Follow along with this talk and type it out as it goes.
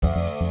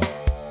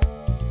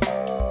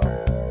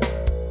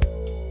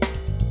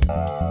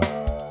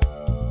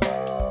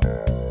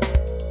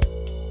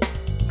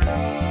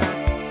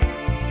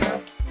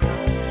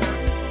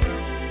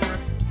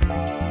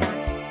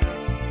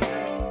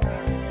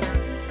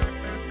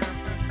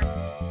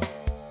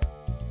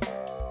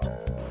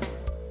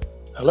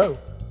Hello.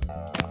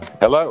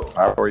 Hello,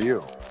 how are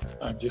you?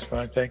 I'm just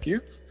fine, thank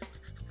you.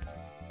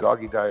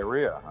 Doggy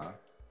diarrhea, huh?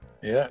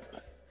 Yeah.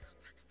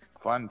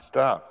 Fun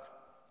stuff.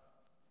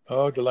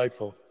 Oh,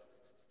 delightful.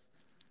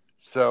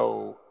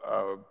 So,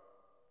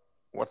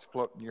 what's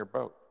floating your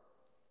boat?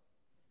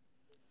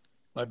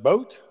 My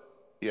boat?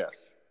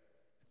 Yes.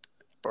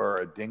 Or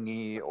a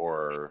dinghy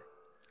or,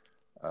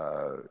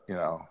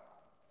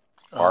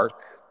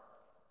 bark,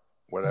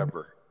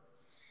 whatever.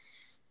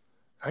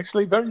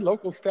 Actually, very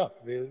local stuff.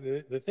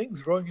 The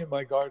things growing in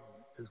my garden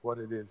is what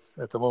it is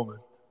at the moment.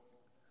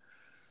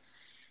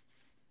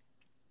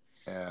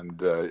 And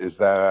is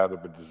that out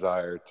of a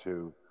desire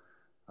to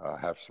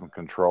have some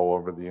control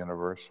over the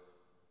universe?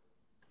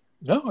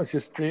 No, it's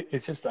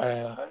just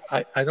I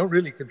don't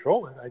really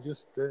control it. I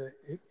just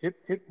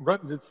it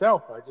runs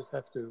itself. I just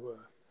have to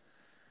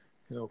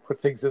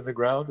put things in the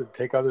ground and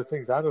take other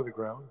things out of the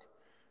ground,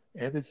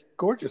 and it's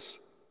gorgeous.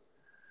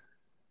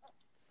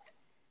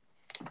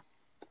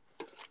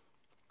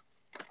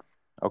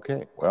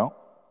 Okay, well.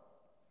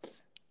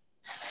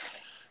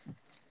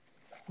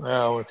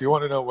 Now, if you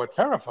want to know what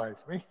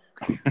terrifies me,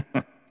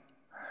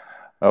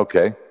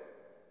 Okay.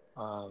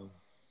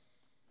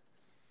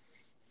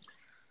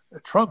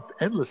 Trump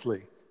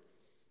endlessly.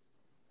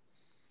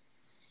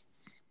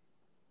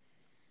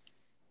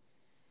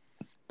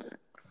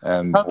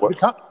 And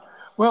what?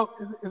 Well,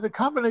 the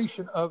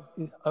combination of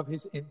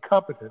his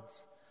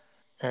incompetence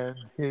and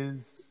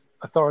his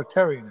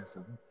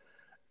authoritarianism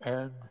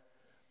and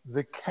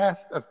the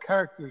cast of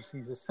characters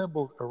he's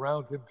assembled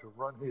around him to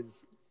run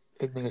his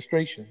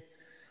administration,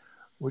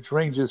 which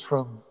ranges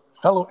from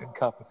fellow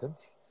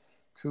incompetents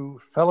to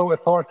fellow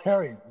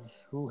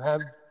authoritarians who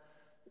have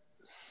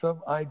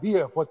some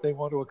idea of what they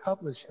want to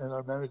accomplish and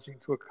are managing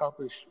to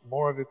accomplish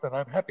more of it than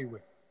I'm happy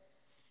with.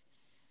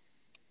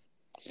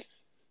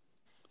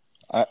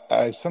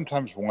 I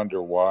sometimes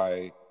wonder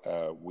why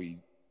we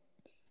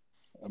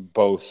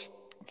both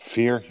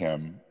fear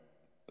him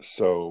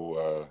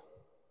so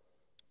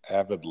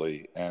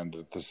avidly and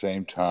at the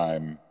same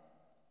time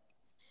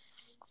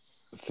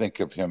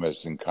think of him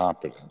as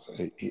incompetent.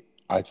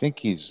 I think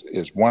he's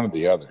one or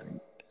the other,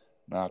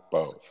 not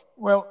both.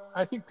 Well,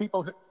 I think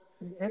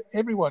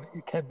everyone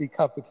can be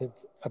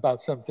competent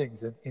about some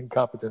things and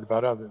incompetent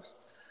about others.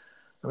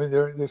 I mean,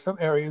 there's some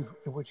areas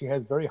in which he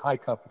has very high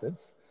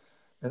competence,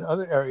 and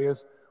other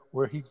areas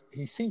where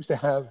he seems to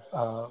have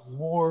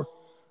more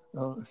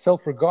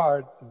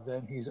self-regard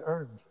than he's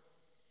earned.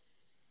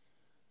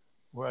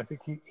 Where I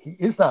think he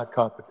is not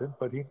competent,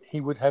 but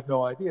he would have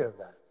no idea of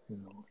that.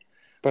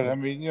 But I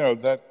mean,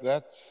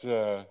 that's.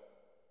 I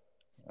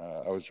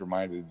was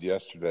reminded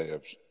yesterday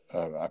of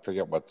I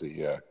forget what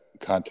the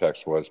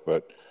context was,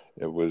 but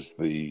it was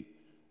what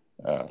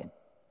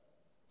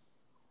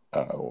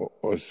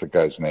was the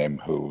guy's name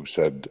who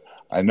said,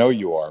 "I know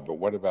you are, but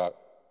what about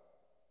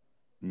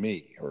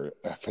me?" Or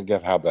I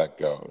forget how that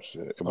goes.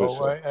 It was.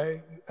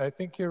 I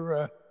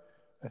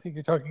think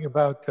you're talking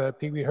about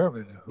Pee Wee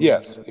Herman.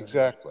 Yes,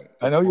 exactly.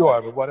 I know you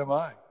are, but what am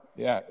I?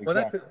 Yeah,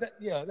 exactly.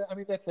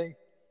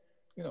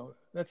 Well,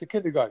 that's a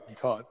kindergarten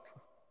taunt,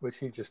 which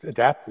he just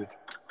adapted.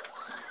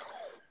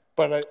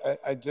 But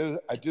I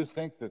do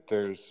think that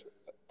there's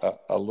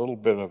a little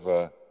bit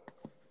of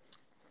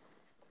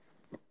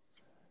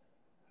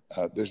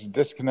there's a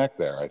disconnect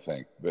there. I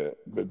think, but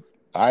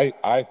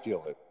I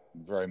feel it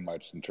very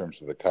much in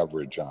terms of the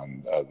coverage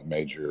on the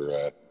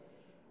major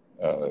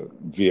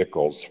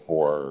vehicles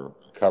for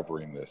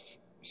covering this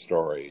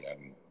story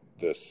and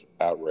this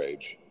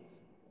outrage,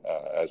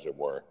 as it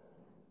were.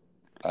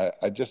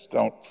 I just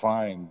don't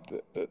find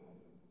that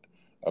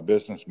a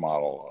business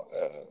model,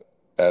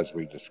 as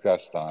we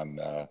discussed on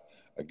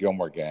a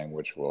Gilmore Gang,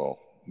 which will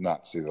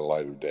not see the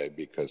light of day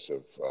because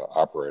of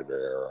operator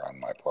error on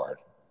my part.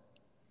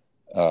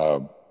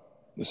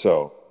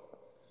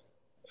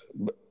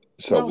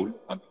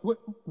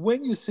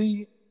 When you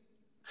see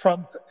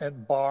Trump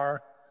and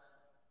Barr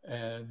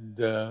and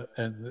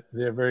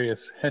their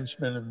various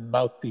henchmen and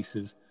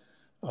mouthpieces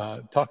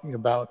talking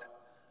about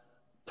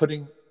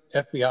putting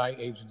FBI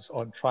agents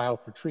on trial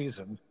for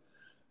treason,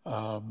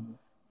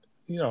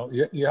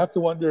 you have to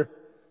wonder,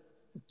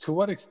 to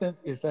what extent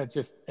is that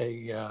just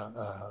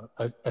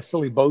a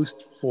silly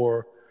boast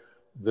for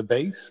the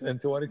base,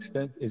 and to what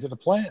extent is it a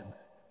plan?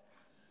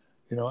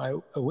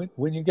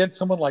 When you get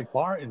someone like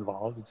Barr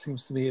involved, it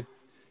seems to me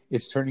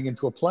it's turning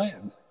into a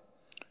plan.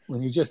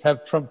 When you just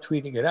have Trump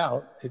tweeting it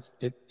out,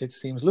 it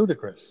seems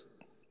ludicrous.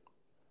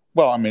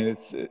 Well, I mean,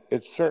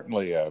 it's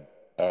certainly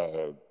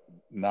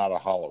not a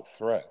hollow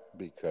threat,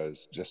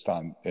 because just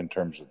in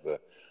terms of the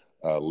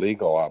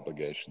legal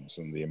obligations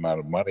and the amount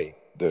of money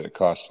that it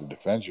costs to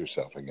defend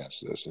yourself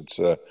against this, it's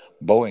a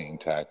bullying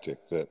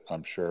tactic that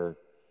I'm sure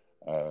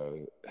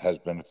has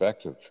been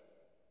effective.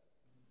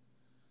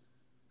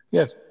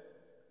 Yes,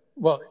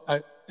 well,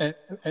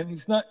 and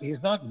he's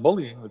not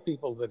bullying the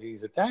people that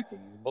he's attacking.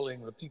 He's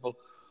bullying the people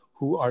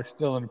who are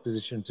still in a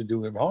position to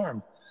do him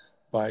harm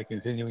by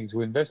continuing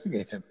to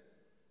investigate him.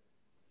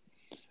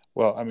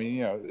 Well, I mean,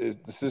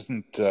 this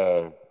isn't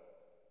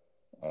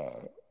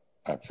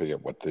I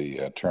forget what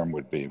the term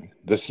would be.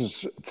 This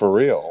is for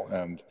real,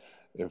 and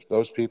if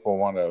those people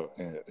want to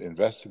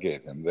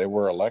investigate him, they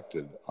were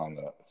elected on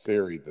the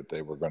theory that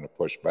they were going to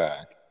push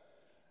back,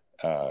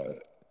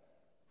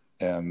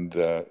 and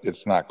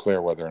it's not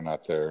clear whether or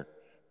not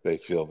they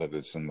feel that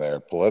it's in their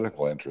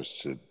political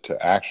interest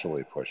to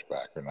actually push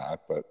back or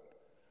not. But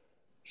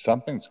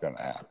something's going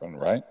to happen,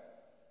 right?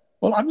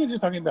 Well, I'm not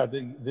just talking about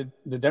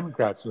the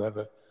Democrats who have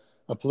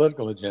a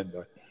political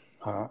agenda.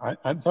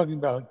 I'm talking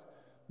about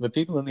the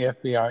people in the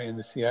FBI and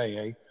the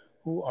CIA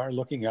who are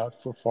looking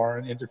out for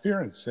foreign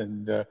interference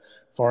and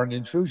foreign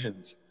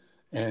intrusions.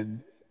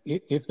 And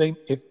if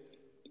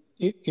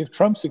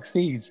Trump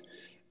succeeds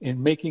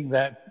in making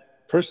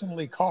that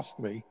personally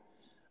costly,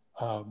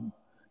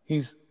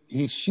 he's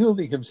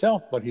shielding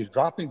himself, but he's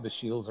dropping the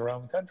shields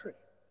around the country.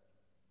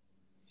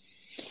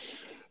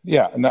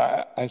 Yeah,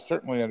 no, I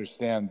certainly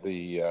understand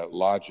the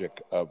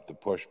logic of the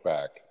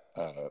pushback,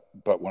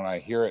 but when I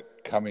hear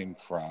it coming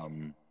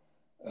from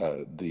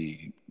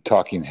the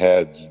talking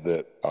heads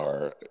that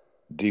are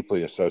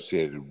deeply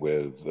associated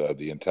with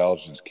the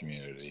intelligence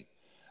community,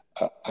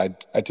 I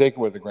take it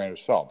with a grain of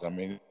salt. I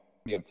mean,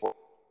 the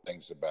important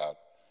things about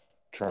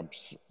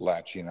Trump's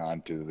latching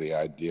on to the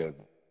idea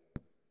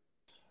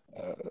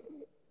that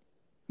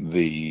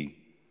the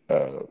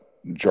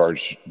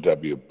George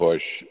W.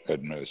 Bush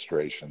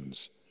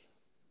administration's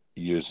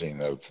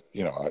using of,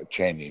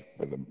 Cheney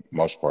for the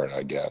most part,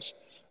 I guess,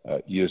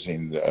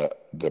 using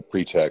the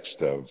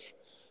pretext of,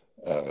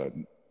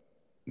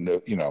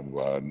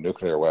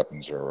 nuclear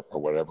weapons or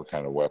whatever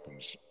kind of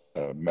weapons,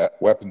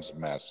 weapons of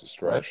mass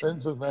destruction.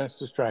 Weapons of mass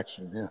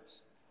destruction,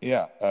 yes.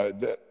 Yeah,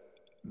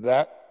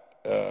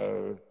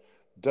 that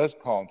does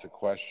call into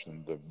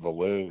question the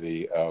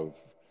validity of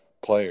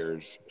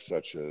players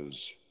such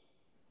as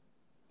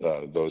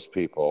those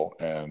people,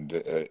 and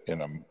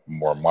in a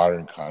more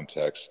modern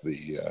context,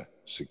 the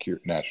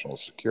national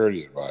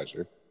security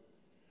advisor,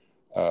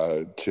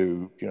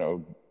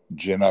 to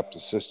gin up the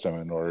system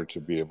in order to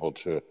be able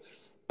to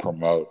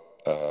promote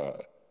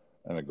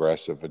an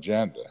aggressive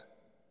agenda.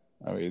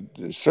 I mean,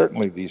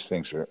 certainly these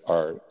things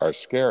are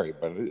scary,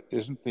 but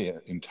isn't the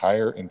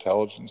entire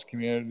intelligence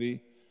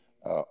community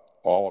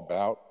all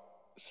about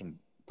some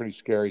pretty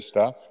scary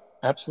stuff?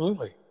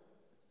 Absolutely.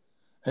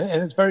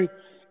 And it's very,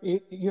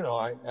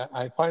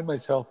 I find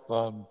myself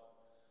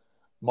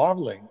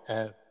marveling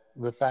at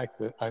the fact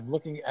that I'm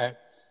looking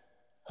at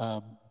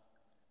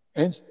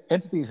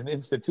entities and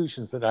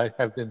institutions that I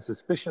have been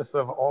suspicious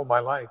of all my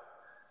life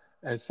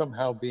as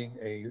somehow being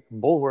a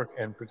bulwark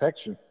and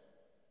protection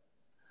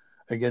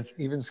against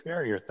even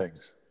scarier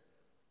things.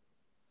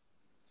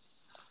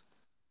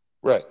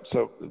 Right.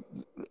 So,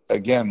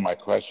 again, my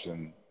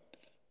question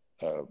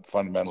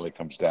fundamentally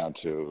comes down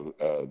to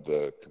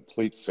the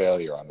complete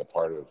failure on the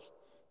part of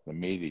the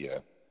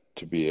media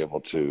to be able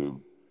to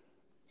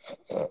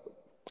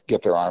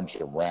get their arms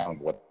around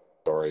what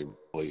the story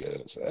really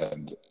is.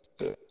 And,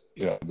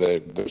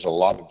 there's a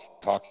lot of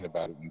talking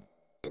about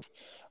it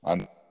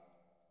on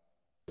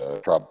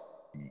Trump,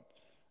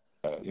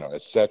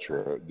 et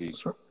cetera.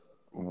 These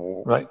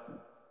right.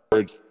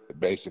 words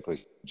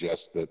basically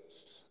suggest that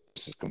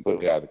this is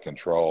completely out of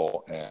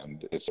control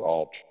and it's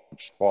all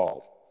Trump's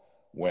fault,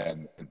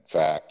 when in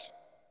fact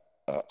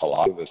a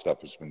lot of this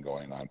stuff has been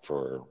going on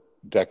for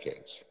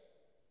decades.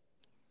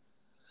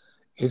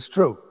 It's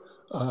true,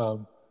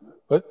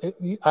 but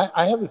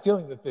I have the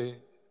feeling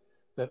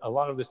that a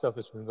lot of this stuff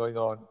that's been going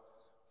on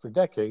for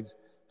decades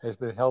has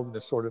been held in a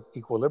sort of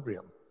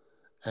equilibrium,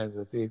 and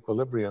that the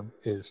equilibrium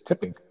is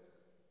tipping.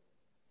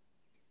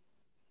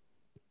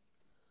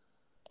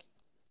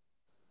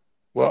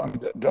 Well,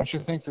 don't you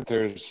think that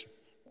there's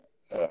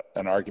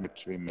an argument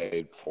to be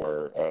made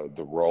for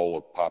the role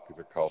of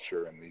popular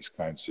culture in these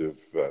kinds of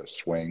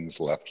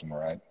swings left and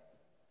right?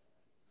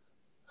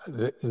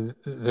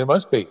 There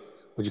must be.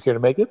 Would you care to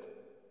make it?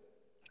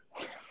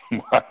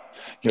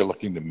 You're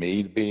looking to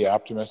me to be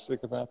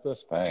optimistic about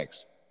this?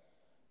 Thanks.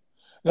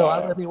 No,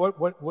 I mean,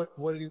 what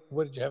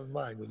did you have in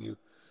mind when you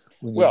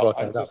brought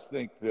that up? I just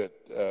think that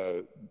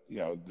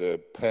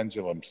the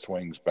pendulum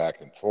swings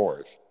back and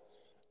forth.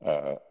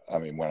 I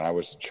mean, when I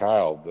was a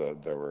child,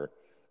 there were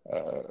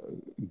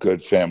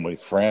good family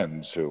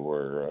friends who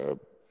were,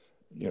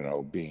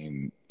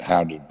 being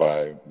hounded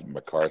by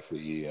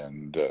McCarthy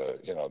and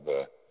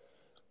the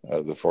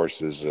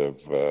forces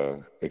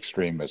of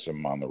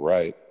extremism on the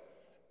right,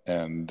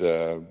 and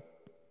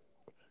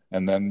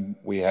then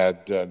we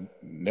had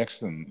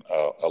Nixon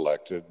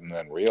elected and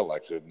then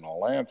reelected in a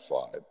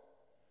landslide,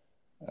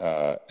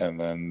 and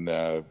then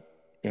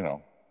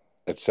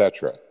et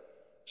cetera.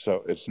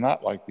 So it's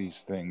not like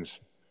these things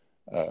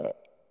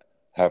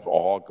have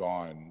all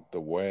gone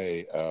the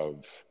way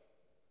of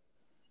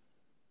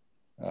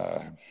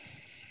a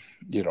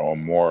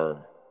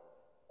more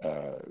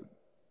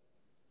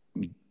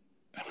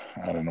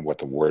I don't know what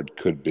the word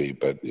could be,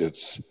 but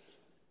it's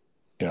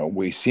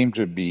we seem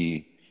to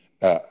be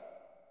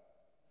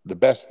the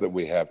best that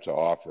we have to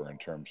offer in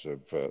terms of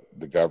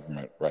the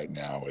government right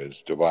now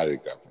is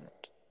divided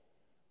government,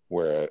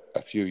 where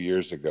a few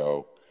years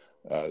ago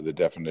the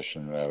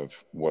definition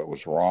of what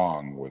was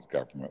wrong with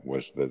government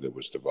was that it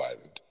was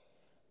divided.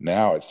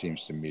 Now it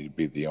seems to me to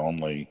be the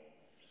only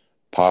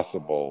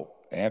possible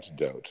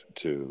antidote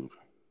to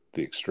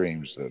the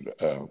extremes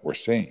that we're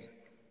seeing.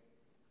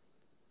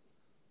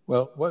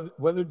 Well,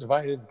 whether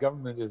divided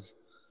government is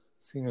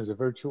seen as a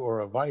virtue or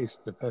a vice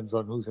depends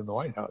on who's in the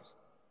White House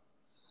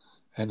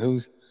and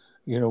who's,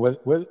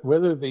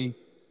 whether the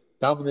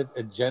dominant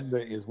agenda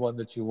is one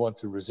that you want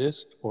to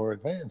resist or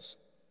advance.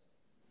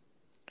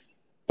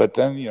 But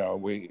then,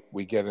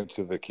 we get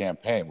into the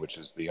campaign, which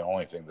is the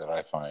only thing that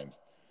I find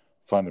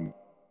fundamentally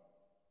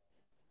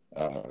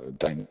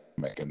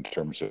dynamic in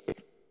terms of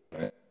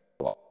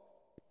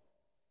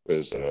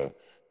is a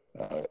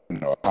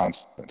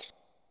constant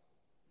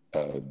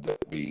that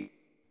we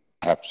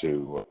have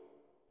to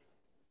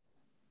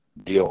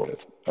deal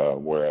with,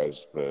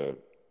 whereas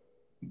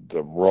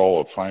the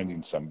role of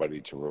finding somebody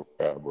to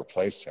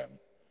replace him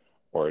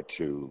or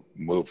to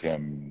move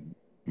him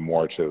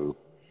more to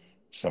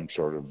some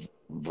sort of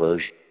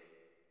version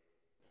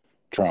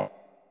Trump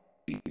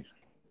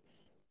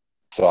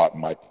thought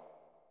might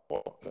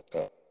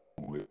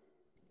we're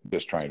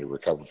just trying to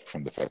recover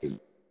from the fact that,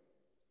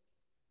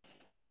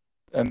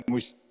 and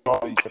we saw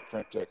these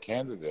different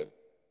candidates.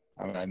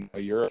 I mean, I know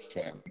you're a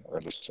fan, or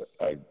at least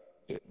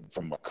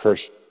from a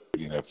curse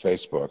reading of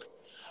Facebook,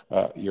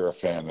 you're a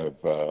fan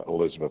of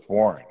Elizabeth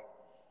Warren.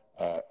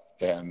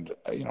 And,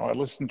 I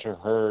listened to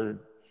her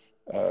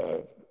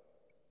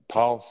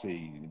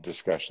policy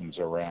discussions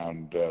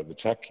around the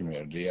tech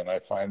community, and I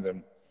find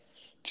them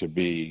to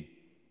be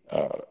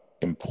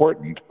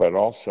important, but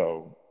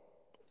also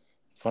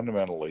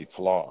fundamentally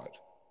flawed.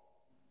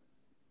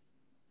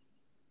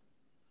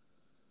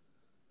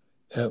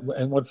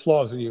 And what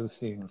flaws are you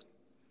seeing?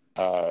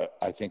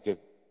 I think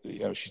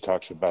she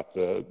talks about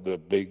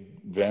the big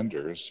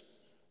vendors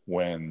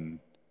when,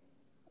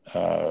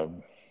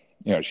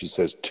 she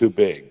says too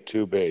big,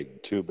 too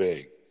big, too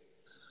big.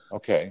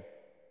 Okay,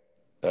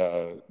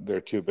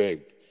 they're too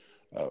big.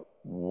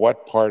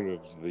 What part of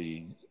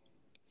the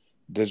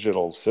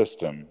digital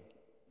system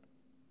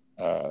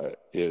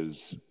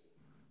is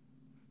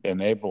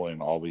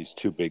enabling all these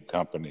too big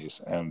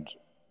companies, and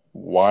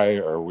why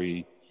are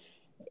we,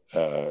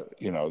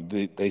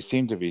 they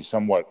seem to be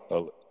somewhat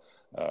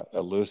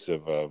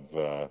elusive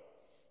of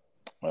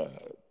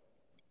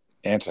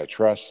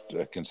antitrust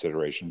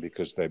consideration,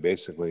 because they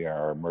basically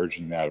are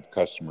emerging out of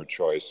customer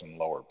choice and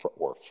lower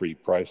or free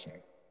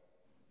pricing.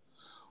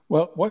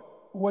 Well,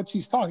 what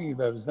she's talking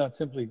about is not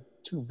simply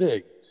too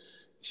big.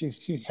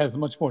 She has a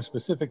much more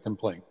specific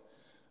complaint.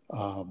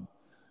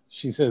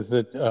 She says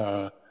that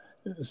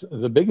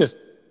the biggest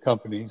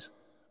companies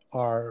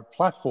are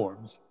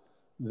platforms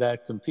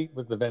that compete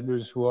with the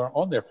vendors who are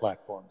on their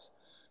platforms.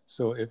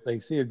 So if they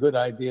see a good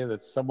idea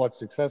that's somewhat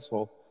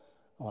successful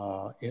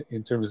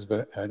in terms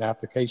of an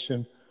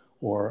application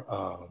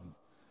or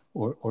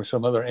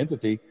some other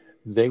entity,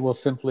 they will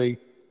simply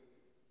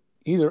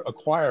either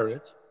acquire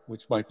it,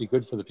 which might be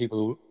good for the people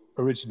who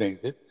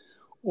originated it,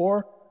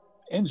 or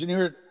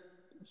engineer it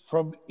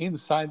from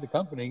inside the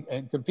company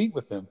and compete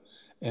with them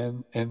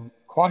and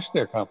quash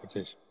their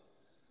competition.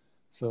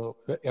 So,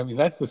 I mean,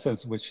 that's the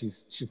sense in which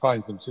she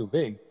finds them too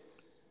big.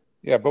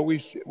 Yeah, but we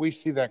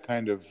see that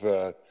kind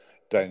of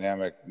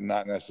dynamic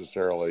not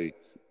necessarily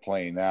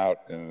playing out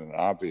in an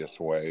obvious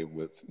way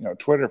with,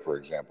 Twitter, for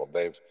example.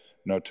 They've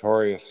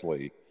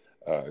notoriously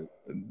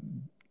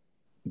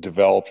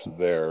developed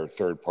their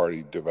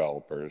third-party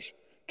developers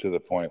to the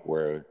point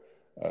where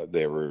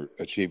they were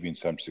achieving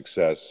some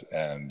success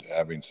and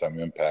having some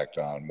impact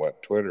on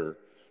what Twitter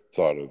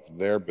thought of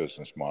their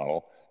business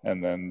model,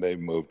 and then they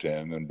moved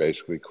in and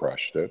basically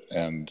crushed it.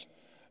 And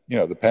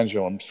the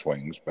pendulum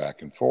swings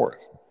back and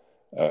forth,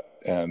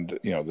 and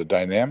the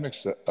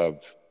dynamics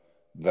of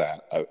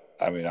that.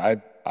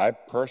 I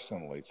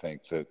personally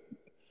think that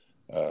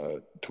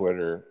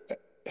Twitter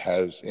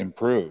has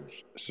improved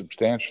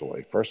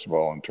substantially. First of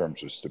all, in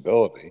terms of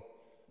stability,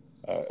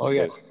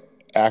 it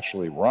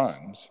actually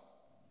runs,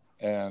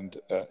 and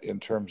in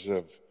terms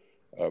of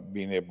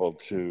being able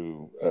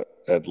to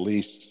at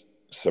least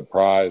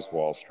surprise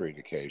Wall Street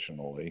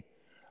occasionally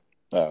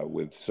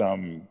with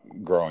some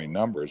growing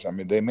numbers. I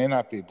mean, they may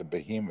not be the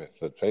behemoth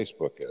that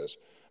Facebook is,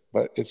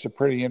 but it's a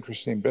pretty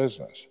interesting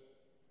business.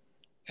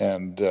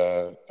 And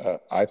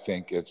I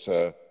think it's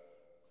a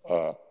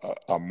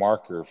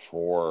marker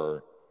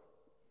for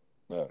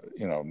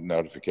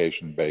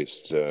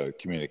notification-based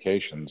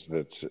communications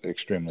that's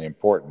extremely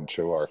important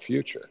to our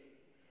future.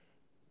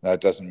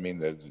 That doesn't mean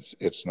that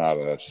it's not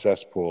a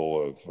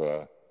cesspool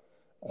of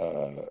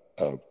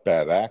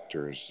bad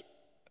actors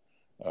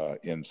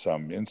in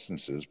some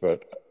instances,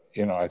 but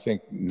I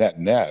think net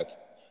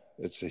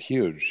it's a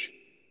huge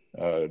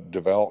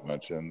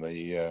development in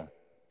the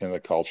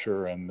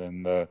culture and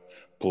in the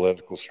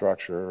political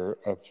structure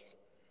of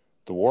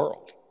the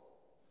world.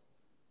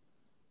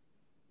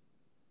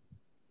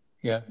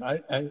 Yeah,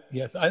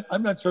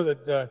 I'm not sure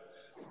that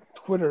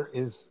Twitter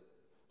is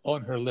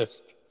on her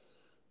list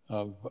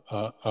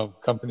of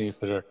companies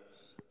that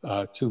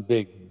are too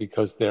big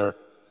because they're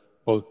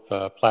both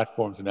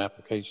platforms and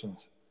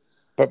applications.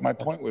 But my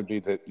point would be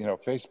that,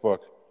 Facebook,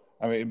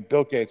 I mean,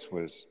 Bill Gates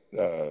was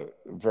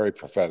very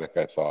prophetic,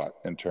 I thought,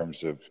 in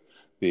terms of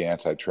the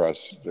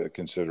antitrust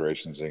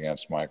considerations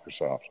against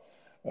Microsoft.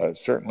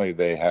 Certainly,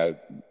 they had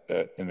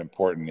an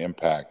important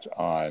impact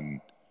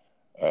on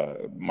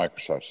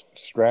Microsoft's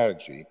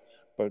strategy.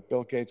 But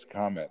Bill Gates'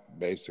 comment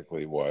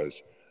basically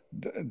was,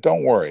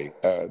 don't worry,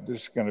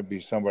 there's going to be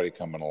somebody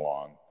coming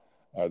along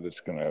that's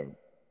going to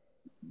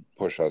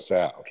push us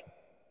out.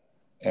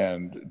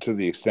 And to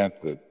the extent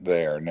that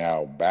they are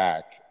now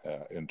back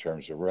in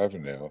terms of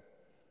revenue,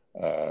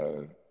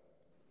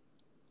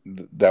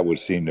 that would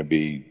seem to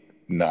be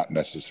not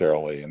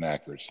necessarily an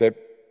accurate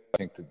statement. I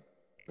think to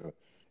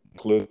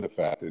include the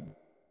fact that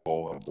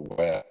of the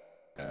web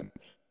and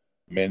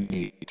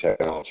many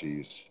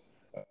technologies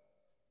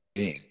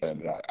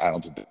and I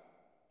don't think,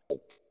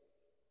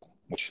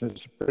 which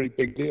is a pretty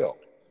big deal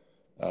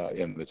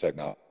in the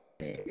technology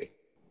community.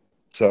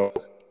 So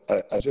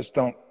I just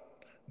don't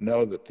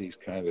know that these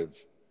kind of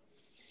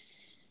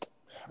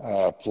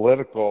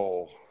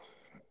political,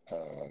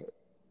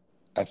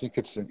 I think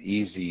it's an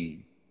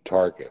easy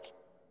target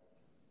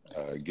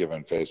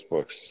given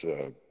Facebook's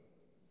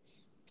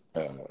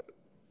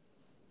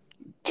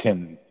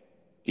tin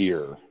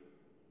ear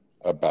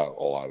about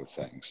a lot of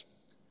things.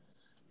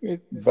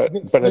 But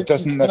it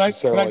doesn't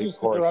necessarily can I just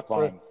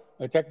correspond.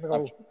 For a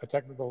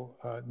technical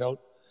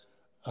note.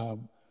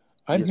 I'm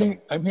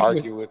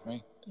argue with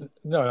me.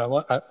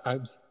 No,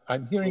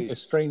 I'm hearing Please. a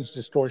strange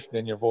distortion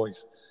in your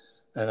voice,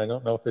 and I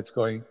don't know if it's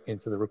going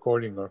into the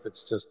recording or if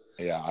it's just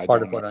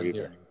part of what I'm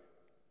hearing.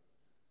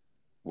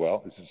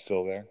 Well, is it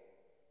still there?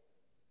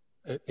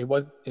 It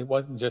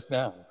wasn't just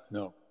now.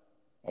 No.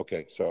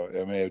 Okay, so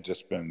it may have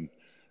just been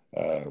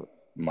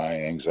my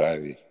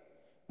anxiety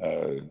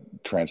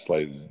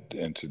translated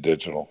into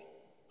digital.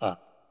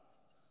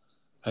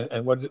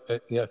 And what?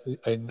 Yes.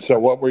 So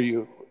what were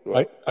you?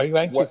 Are you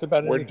anxious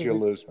about anything? Where did you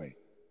lose me?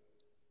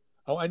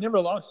 Oh, I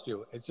never lost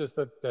you. It's just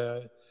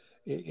that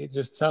it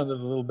just sounded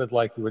a little bit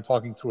like you were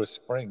talking through a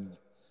spring.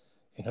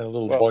 It had a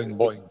little boing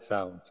boing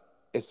sound.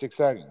 It's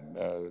exciting.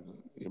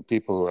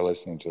 People who are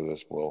listening to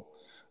this will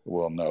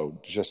know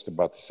just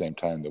about the same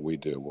time that we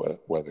do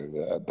whether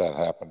that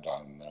happened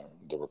on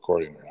the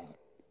recording or not.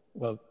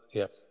 Well,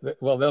 yes.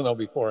 Well, they'll know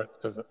before it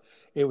because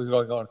it was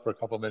going on for a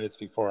couple of minutes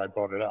before I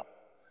brought it up.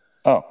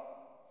 Oh,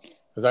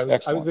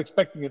 because I was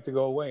expecting it to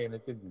go away and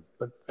it didn't,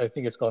 but I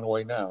think it's gone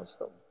away now.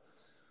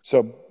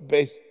 So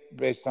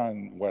based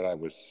on what I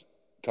was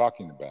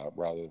talking about,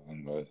 rather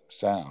than the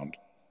sound,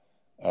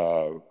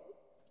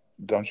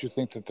 don't you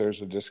think that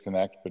there's a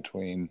disconnect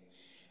between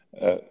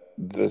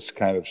this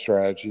kind of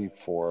strategy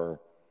for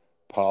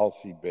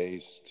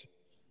policy-based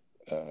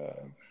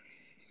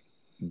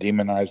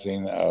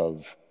demonizing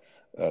of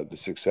the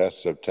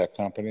success of tech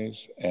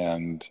companies,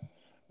 and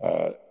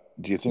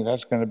do you think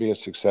that's going to be a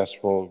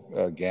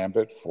successful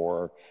gambit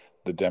for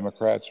the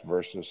Democrats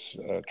versus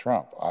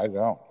Trump? I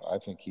don't. I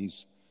think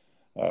he's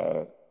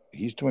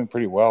doing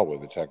pretty well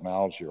with the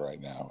technology right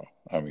now.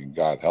 I mean,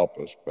 God help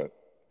us, but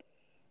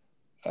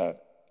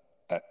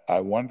I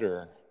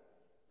wonder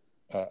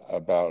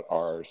about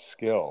our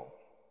skill.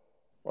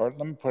 Or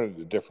let me put it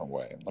a different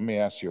way. Let me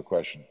ask you a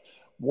question.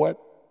 What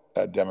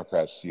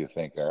Democrats do you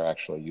think are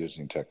actually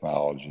using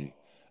technology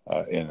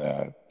in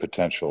a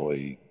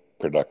potentially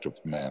productive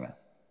manner?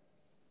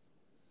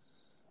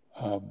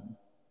 Well,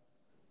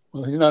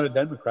 he's not a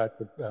Democrat,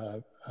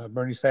 but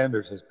Bernie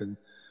Sanders has been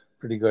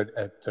pretty good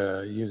at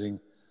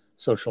using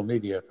social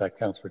media, if that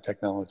counts for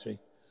technology.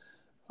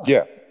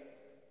 Yeah.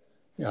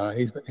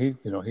 He's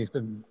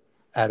been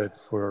at it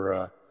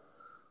for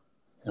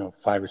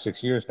 5 or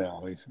 6 years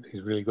now.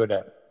 He's really good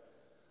at it.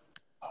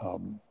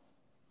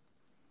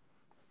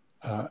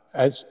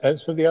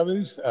 As for the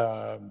others,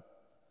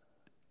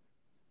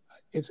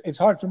 it's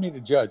hard for me to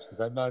judge because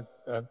I'm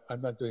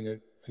not doing a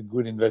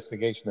good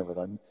investigation of it.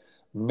 I'm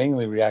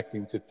mainly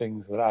reacting to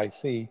things that I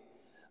see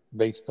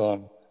based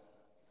on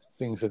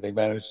things that they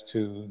manage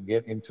to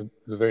get into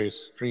the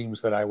various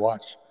streams that I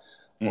watch,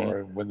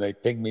 or when they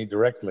ping me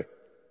directly.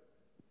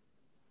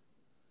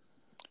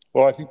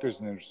 Well, I think there's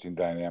an interesting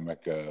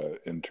dynamic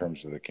in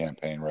terms of the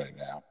campaign right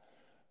now,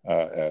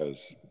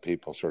 as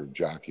people sort of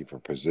jockey for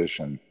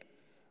position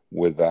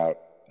without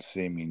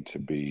seeming to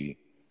be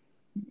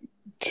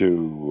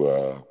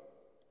too,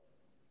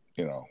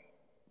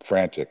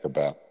 frantic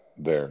about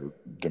their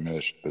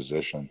diminished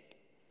position.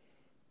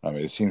 I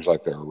mean, it seems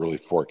like there are really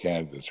 4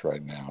 candidates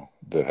right now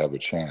that have a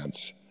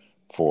chance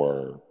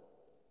for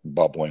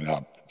bubbling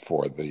up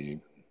for the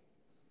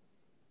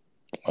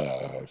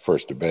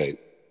first debate.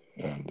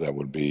 That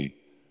would be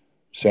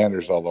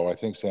Sanders, although I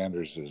think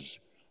Sanders is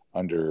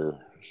under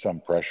some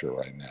pressure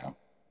right now,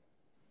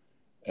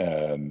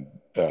 and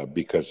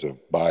because of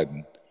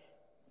Biden,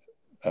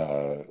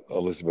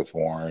 Elizabeth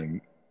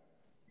Warren,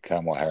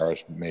 Kamala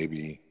Harris,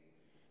 maybe,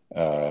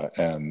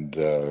 and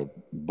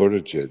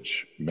Buttigieg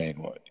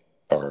mainly.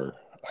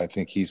 I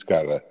think he's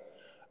got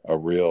a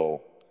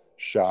real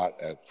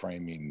shot at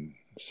framing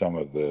some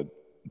of the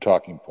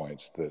talking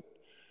points that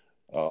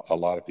a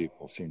lot of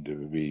people seem to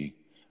be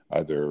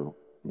either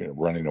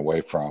running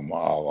away from,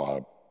 a la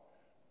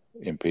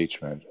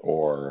impeachment,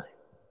 or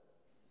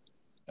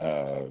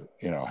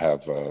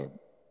have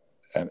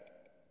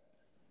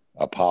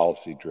a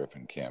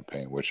policy-driven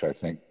campaign, which I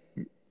think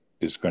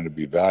is going to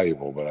be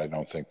valuable, but I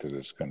don't think that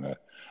it's going to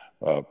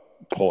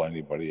pull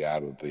anybody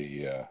out of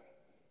the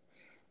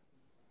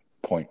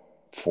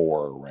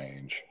 0.4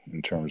 range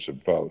in terms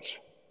of votes.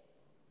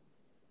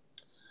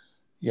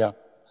 Yeah.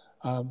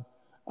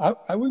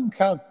 I wouldn't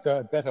count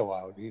Beto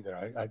out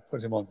either. I'd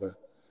put him on the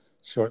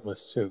short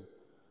list too.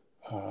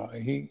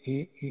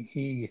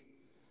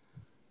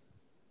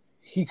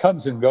 He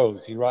comes and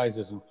goes. He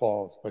rises and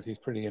falls, but he's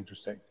pretty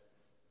interesting.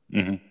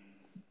 Mm-hmm.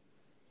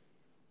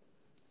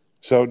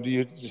 So do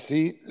you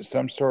see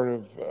some sort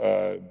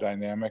of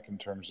dynamic in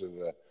terms of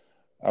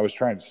I was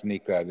trying to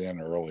sneak that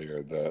in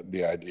earlier,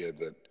 the idea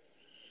that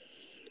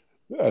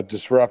a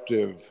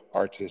disruptive,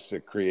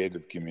 artistic,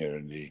 creative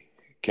community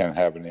can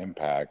have an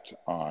impact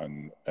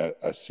on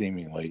a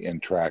seemingly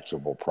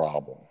intractable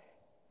problem.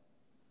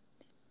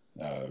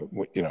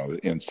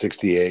 In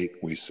 '68,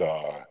 we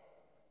saw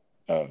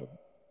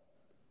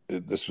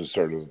this was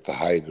sort of the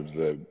height of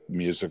the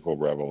musical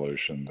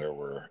revolution. There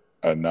were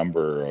a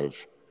number of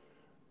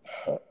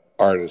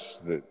artists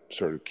that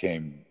sort of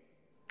came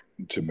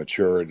to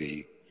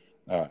maturity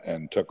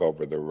and took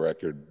over the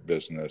record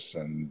business,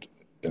 and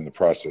in the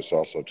process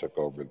also took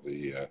over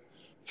the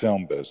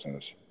film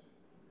business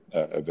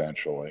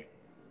eventually.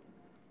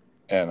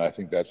 And I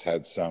think that's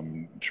had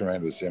some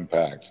tremendous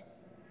impact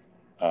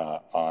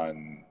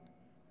on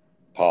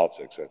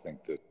politics. I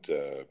think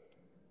that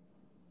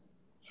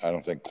I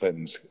don't think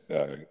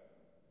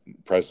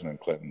President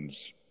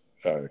Clinton's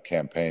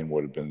campaign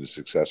would have been as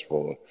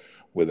successful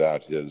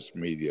without his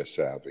media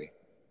savvy.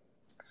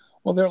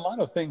 Well, there are a lot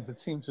of things that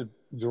seem to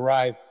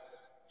derive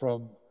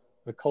from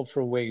the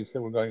cultural waves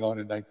that were going on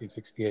in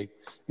 1968,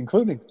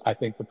 including, I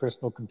think, the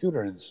personal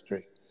computer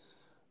industry.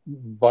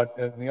 But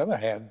on the other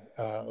hand,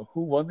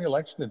 who won the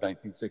election in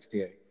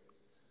 1968?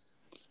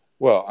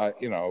 Well,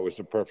 it was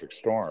a perfect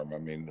storm. I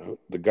mean,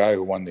 the guy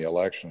who won the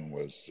election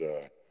was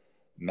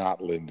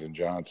not Lyndon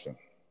Johnson,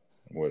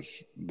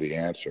 was the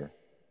answer.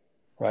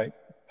 Right.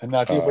 And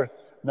not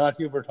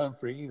Hubert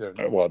Humphrey either.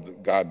 Well,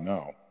 God,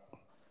 no.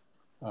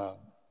 I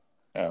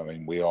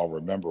mean, we all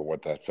remember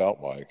what that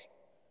felt like.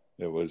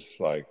 It was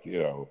like,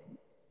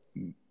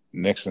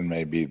 Nixon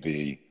may be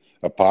the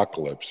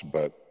apocalypse,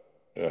 but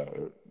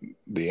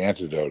the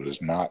antidote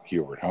is not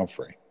Hubert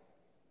Humphrey.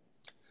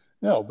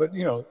 No, but,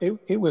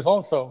 it was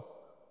also,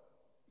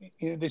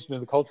 in addition to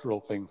the cultural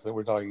things that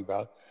we're talking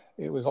about,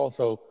 it was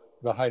also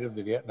the height of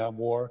the Vietnam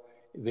War.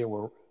 There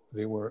were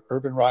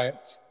urban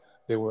riots.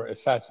 There were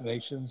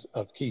assassinations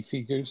of key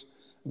figures.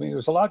 I mean, there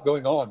was a lot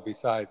going on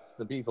besides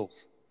the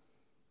Beatles.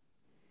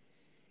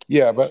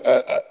 Yeah, but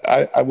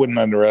I wouldn't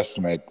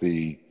underestimate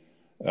the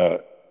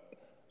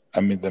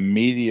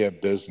media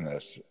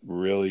business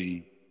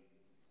really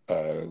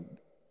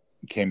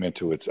came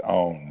into its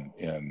own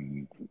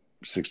in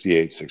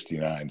 68,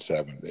 69,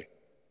 70.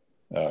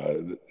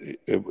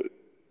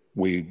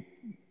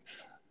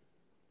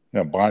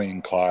 Bonnie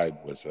and Clyde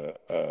was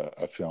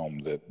a film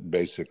that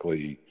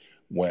basically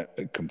went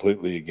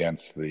completely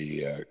against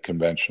the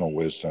conventional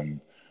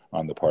wisdom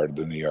on the part of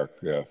the New York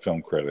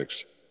film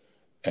critics.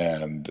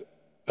 And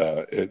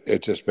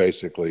it just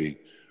basically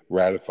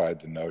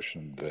ratified the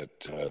notion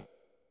that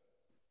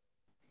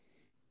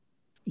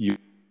you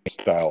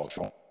style of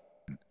film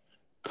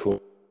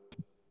could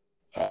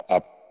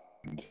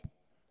upend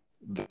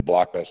the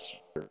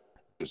blockbuster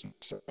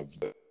business of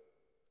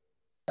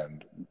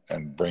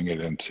and bring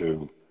it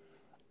into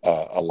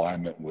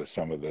alignment with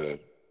some of the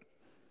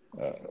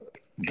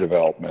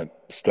development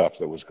stuff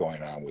that was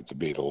going on with the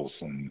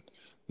Beatles and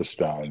the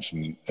Stones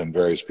and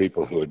various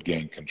people who had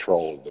gained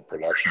control of the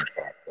production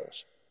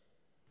process.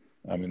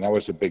 I mean, that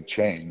was a big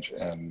change,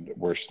 and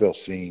we're still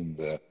seeing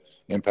the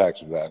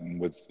impacts of that. And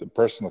with the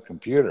personal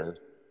computer,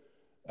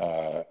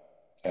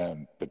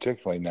 and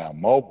particularly now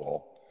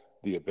mobile,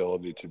 the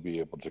ability to be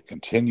able to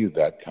continue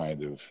that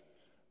kind of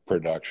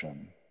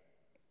production,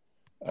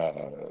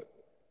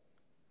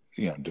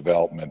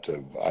 development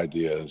of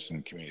ideas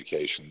and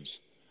communications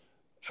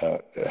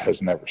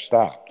has never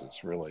stopped.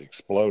 It's really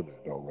exploded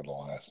over the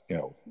last,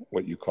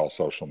 what you call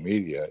social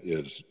media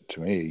is,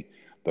 to me,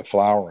 the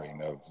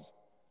flowering of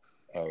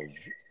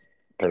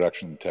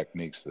production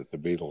techniques that the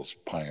Beatles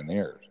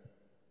pioneered.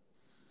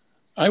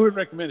 I would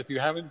recommend, if you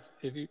haven't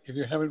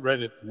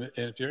read it, and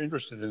if you're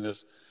interested in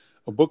this,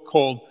 a book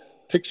called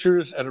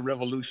Pictures at a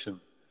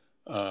Revolution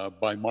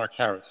by Mark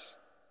Harris.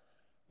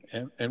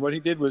 And what he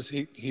did was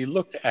he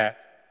looked at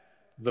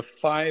the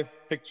 5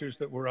 pictures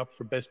that were up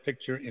for Best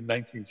Picture in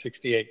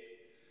 1968.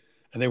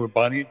 And they were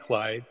Bonnie and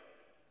Clyde,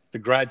 The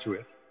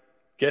Graduate,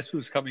 Guess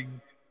Who's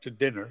Coming to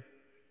Dinner,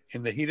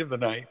 In the Heat of the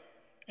Night,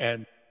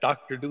 and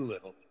Dr.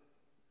 Dolittle.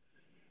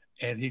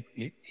 And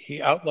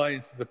he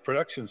outlines the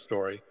production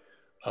story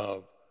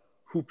of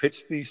who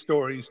pitched these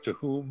stories to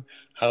whom,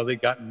 how they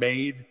got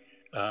made,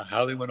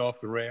 how they went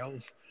off the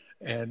rails.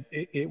 And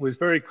it was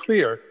very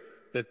clear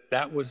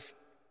that was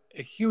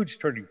a huge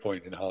turning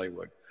point in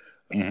Hollywood.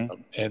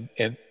 Mm-hmm.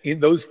 And in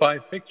those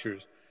 5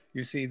 pictures,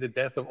 you see the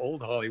death of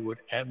old Hollywood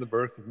and the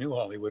birth of new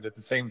Hollywood at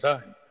the same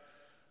time.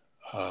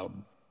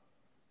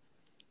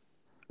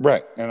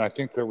 Right. And I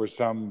think there was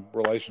some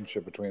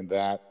relationship between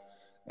that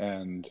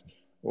and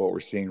what we're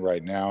seeing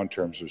right now in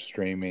terms of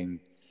streaming,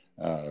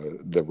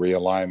 the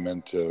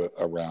realignment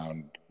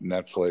around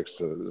Netflix,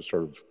 the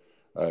sort of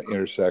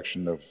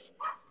intersection of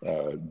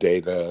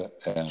data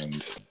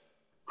and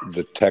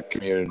the tech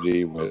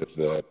community with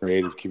the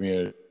creative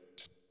community.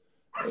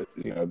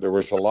 There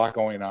was a lot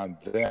going on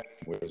then,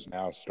 which is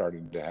now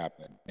starting to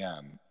happen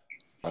again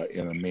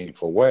in a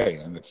meaningful way,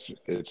 and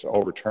it's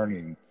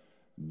overturning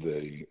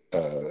the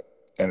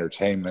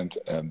entertainment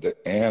and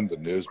the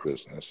news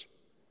business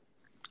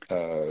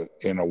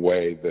in a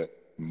way that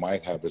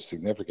might have a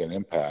significant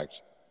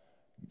impact.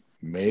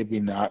 Maybe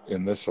not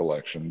in this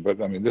election,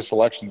 but I mean, this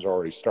election's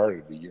already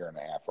started a year and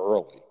a half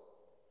early.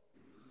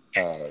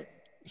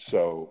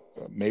 So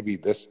maybe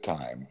this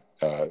time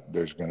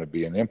there's going to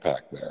be an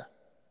impact there.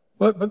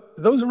 But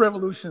those are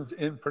revolutions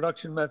in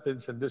production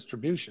methods and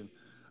distribution.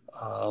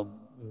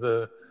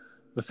 The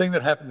thing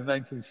that happened in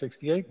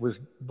 1968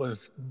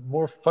 was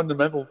more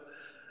fundamental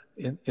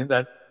in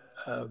that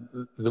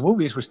the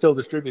movies were still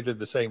distributed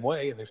the same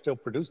way and they're still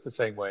produced the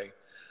same way,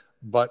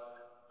 but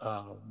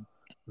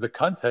the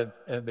content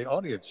and the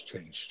audience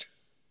changed.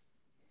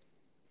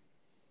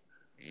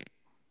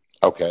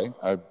 Okay,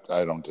 I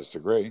don't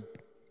disagree.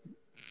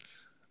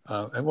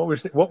 And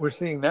what we're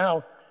seeing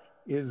now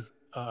is,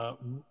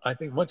 I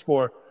think, much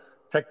more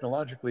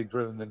technologically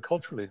driven than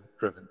culturally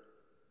driven.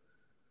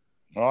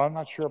 No, I'm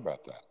not sure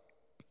about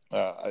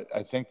that.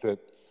 I think that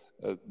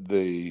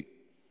the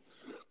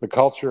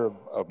culture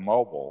of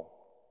mobile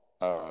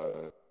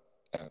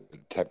and the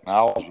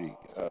technology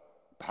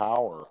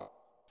power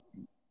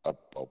of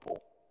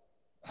mobile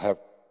have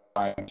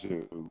trying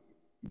to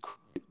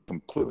create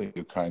completely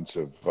new kinds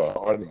of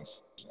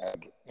audiences,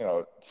 and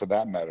for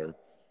that matter,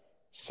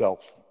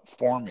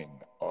 self-forming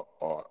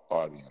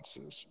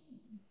audiences,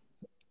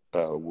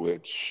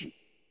 which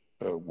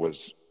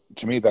was,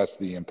 to me, that's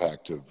the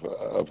impact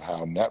of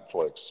how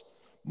Netflix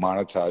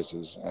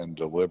monetizes and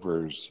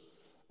delivers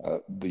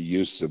the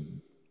use of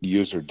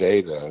user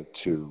data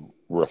to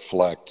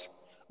reflect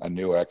a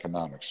new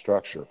economic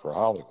structure for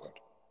Hollywood.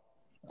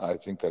 I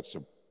think that's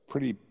a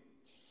pretty,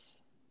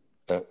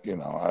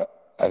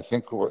 I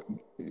think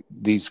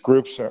these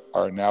groups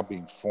are now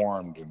being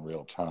formed in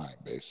real time,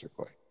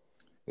 basically.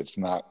 It's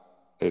not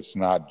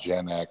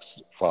Gen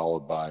X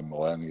followed by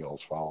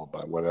millennials followed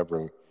by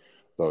whatever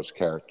those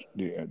characters.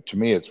 To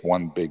me, it's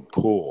one big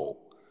pool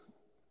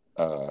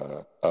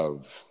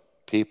of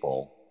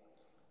people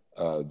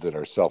that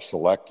are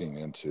self-selecting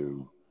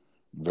into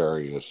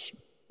various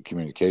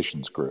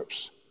communications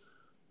groups.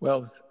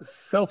 Well,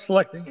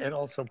 self-selecting and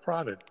also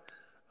prodded.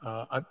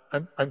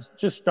 I'm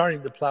just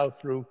starting to plow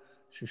through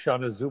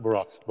Shoshana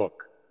Zuboff's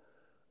book,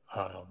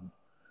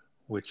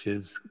 which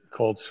is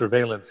called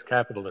Surveillance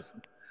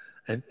Capitalism.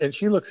 And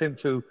she looks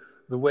into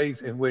the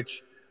ways in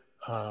which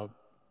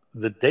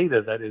the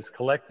data that is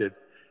collected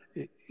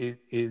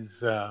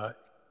is a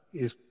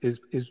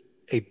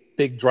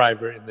big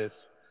driver in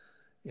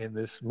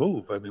this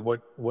move. I mean,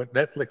 what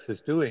Netflix is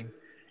doing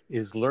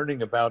is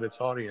learning about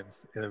its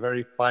audience in a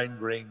very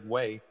fine-grained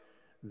way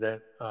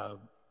that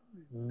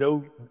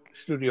no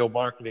studio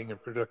marketing and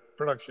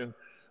production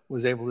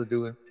was able to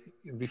do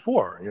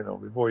before.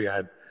 Before you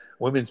had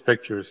women's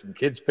pictures and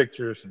kids'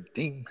 pictures and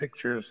teen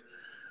pictures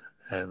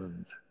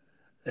and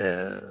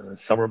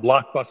summer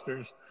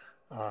blockbusters.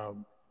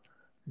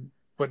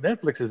 But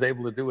Netflix is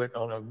able to do it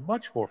on a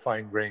much more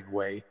fine-grained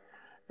way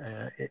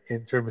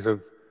in terms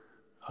of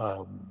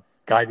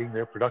guiding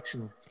their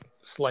production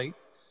slate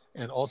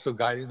and also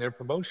guiding their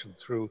promotion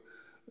through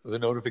the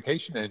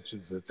notification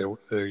engines that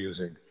they're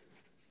using.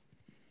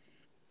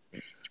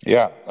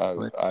 Yeah,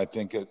 I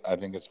think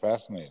it's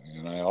fascinating,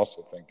 and I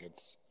also think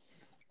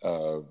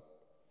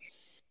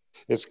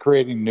it's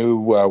creating new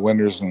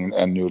winners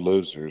and new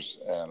losers,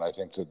 and I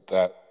think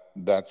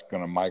that's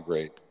going to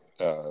migrate,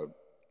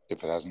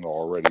 if it hasn't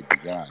already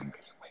begun,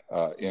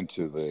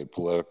 into the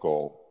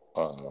political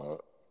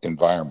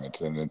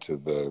environment and into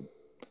the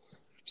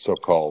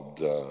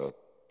so-called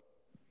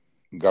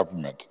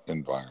government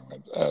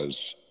environment,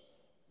 as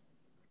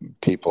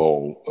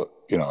people,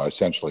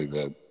 essentially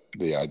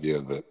the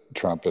idea that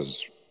Trump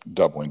is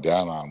doubling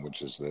down on,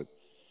 which is that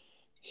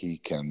he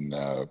can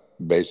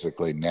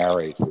basically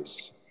narrate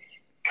his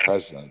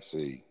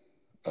presidency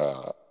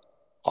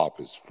off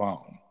his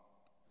phone.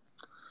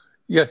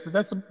 Yes, but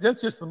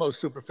that's just the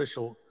most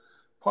superficial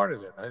part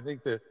of it. I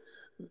think that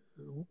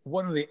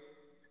one of the,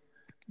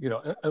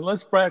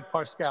 unless Brad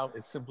Parscale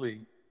is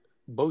simply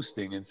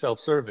boasting and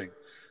self-serving,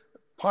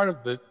 part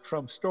of the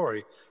Trump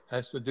story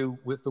has to do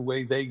with the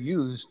way they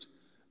used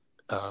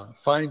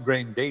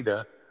fine-grained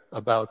data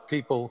about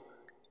people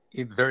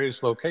in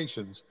various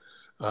locations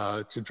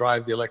to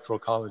drive the Electoral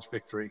College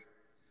victory,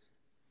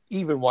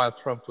 even while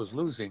Trump was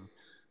losing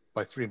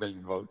by 3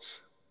 million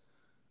votes.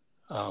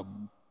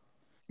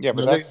 Yeah,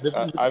 but No, that's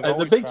I've the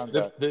always big, found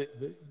that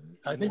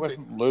I he think that,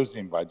 wasn't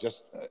losing by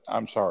just.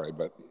 I'm sorry,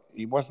 but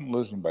he wasn't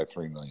losing by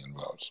 3 million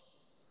votes.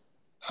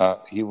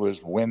 He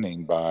was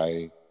winning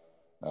by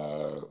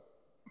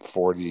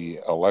 40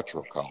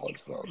 electoral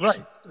college votes.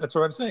 right. That's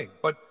what I'm saying.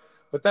 But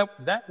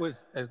that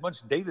was as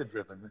much data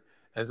driven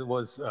as it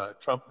was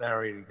Trump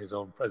narrating his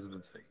own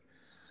presidency.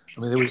 I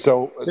mean,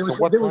 So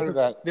what part of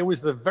that? there was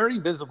the very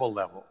visible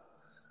level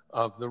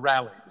of the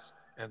rallies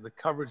and the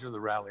coverage of the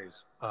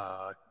rallies,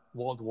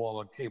 wall to wall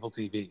on cable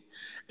TV,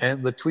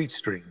 and the tweet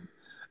stream,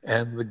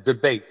 and the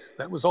debates.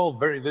 That was all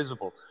very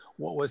visible.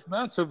 What was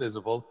not so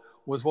visible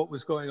was what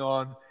was going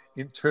on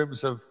in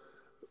terms of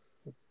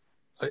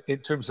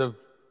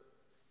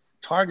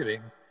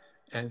targeting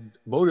and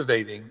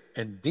motivating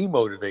and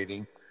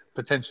demotivating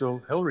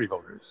potential Hillary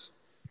voters.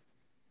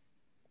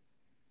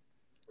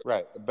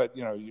 Right, but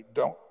you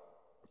don't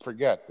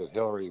forget that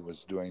Hillary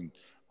was doing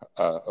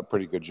a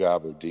pretty good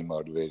job of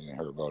demotivating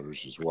her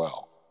voters as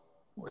well.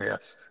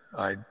 Yes,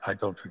 I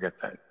don't forget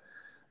that.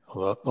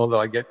 Although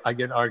I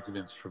get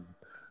arguments from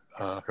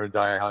her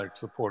diehard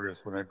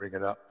supporters when I bring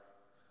it up.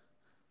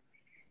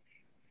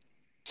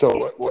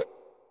 So what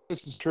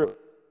this is true.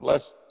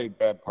 Let's say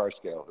Brad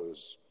Parscale,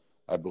 who's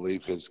I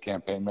believe his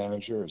campaign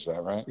manager, is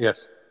that right?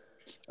 Yes.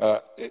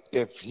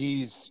 If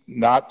he's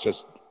not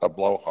just a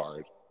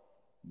blowhard,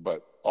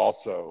 but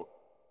also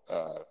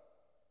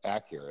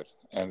accurate,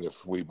 and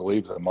if we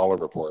believe the Mueller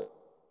report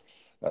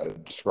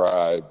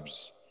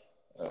describes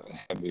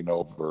handing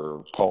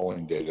over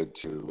polling data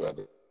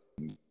to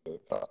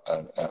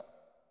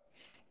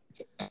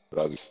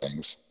other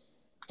things,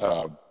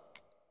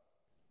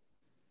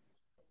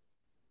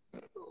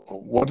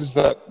 what does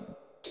that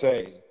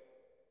say?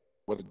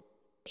 What it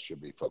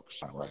should be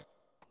focused on, right?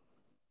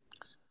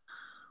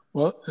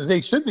 Well,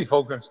 they should be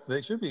focused.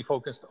 They should be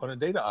focused on a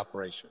data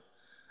operation,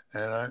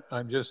 and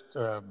I'm just.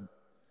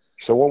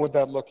 So, what would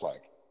that look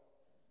like?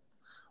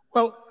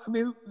 Well, I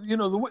mean,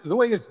 the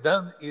way it's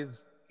done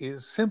is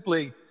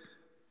simply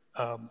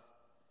an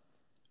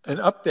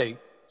update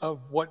of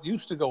what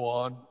used to go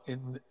on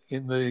in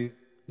the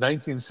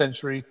 19th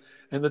century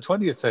and the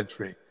 20th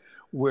century,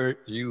 where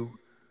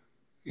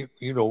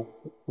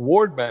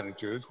ward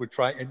managers would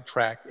try and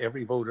track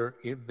every voter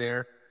in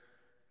their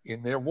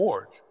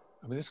ward.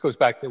 I mean, this goes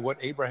back to what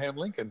Abraham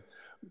Lincoln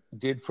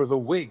did for the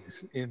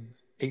Whigs in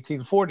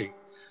 1840.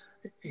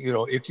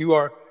 If you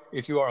are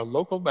a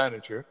local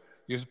manager,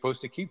 you're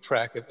supposed to keep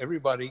track of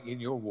everybody in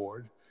your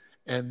ward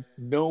and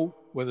know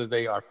whether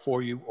they are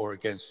for you or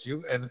against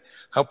you, and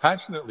how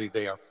passionately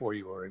they are for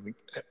you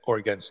or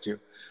against you,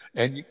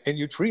 and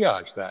you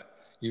triage that.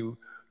 You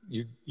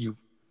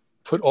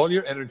put all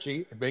your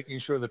energy in making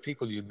sure the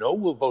people you know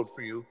will vote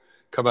for you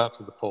come out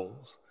to the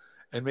polls,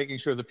 and making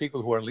sure the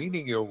people who are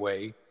leaning your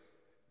way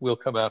will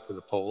come out to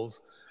the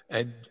polls,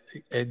 and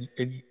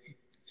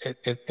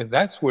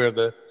that's where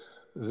the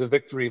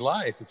victory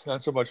lies. It's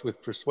not so much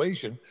with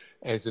persuasion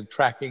as in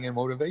tracking and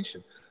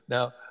motivation.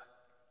 Now,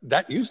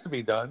 that used to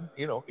be done,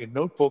 in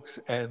notebooks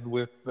and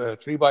with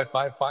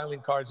 3x5 filing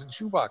cards and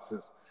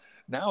shoeboxes.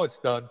 Now it's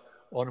done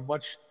on a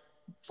much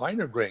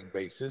finer grained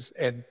basis,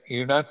 and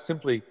you're not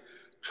simply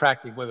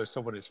tracking whether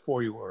someone is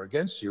for you or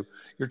against you.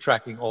 You're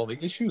tracking all the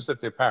issues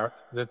that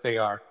they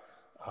are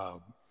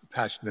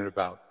passionate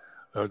about,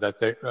 or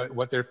that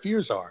what their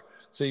fears are.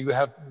 So you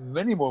have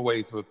many more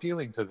ways of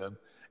appealing to them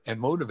and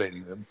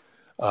motivating them,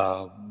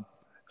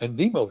 and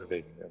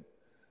demotivating them.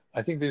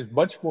 I think there's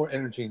much more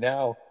energy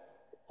now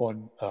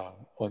on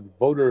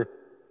voter.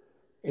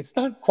 It's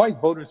not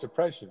quite voter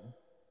suppression;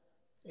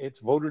 it's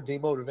voter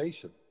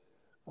demotivation.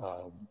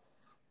 How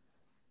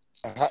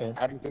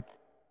do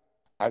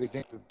you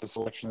think that this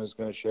election is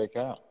going to shake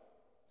out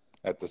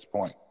at this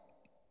point?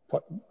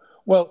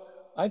 Well,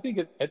 I think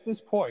at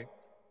this point,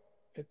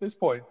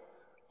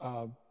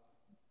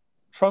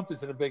 Trump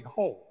is in a big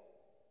hole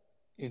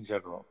in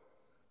general.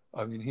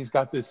 I mean, he's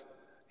got this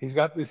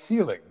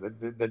ceiling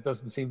that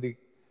doesn't seem to.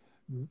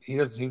 He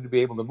doesn't seem to be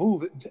able to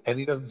move it, and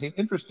he doesn't seem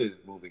interested in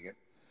moving it.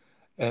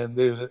 And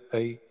there's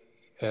a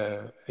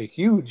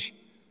huge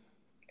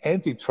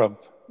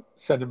anti-Trump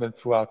sentiment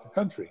throughout the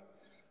country.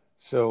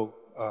 So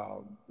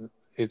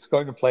it's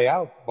going to play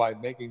out by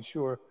making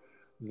sure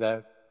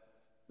that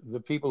the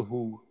people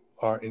who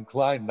are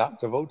inclined not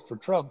to vote for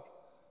Trump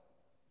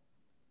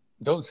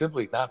don't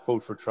simply not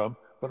vote for Trump,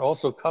 but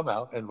also come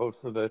out and vote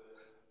for the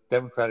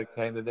Democratic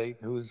candidate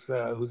who's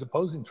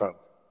opposing Trump.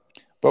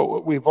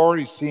 But we've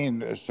already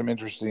seen some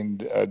interesting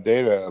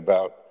data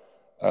about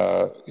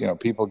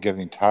people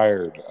getting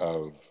tired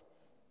of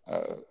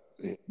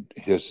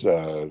his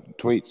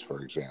tweets,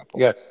 for example.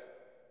 Yes.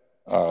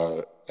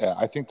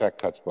 I think that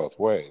cuts both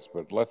ways.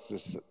 But let's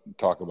just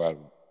talk about it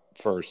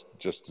first,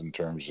 just in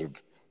terms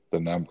of the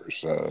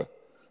numbers.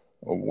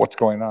 What's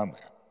going on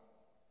there?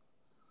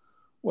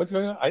 What's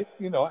going on?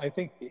 I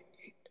think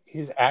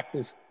his act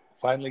is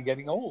finally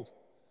getting old,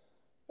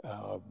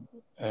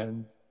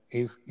 and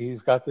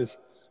he's got this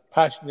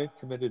passionate,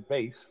 committed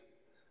base,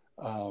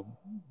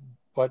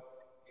 but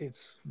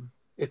it's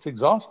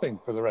exhausting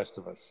for the rest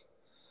of us.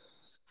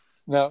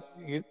 Now,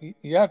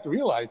 you have to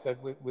realize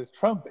that with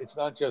Trump, it's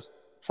not just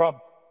Trump,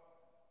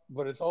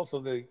 but it's also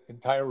the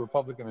entire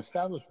Republican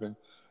establishment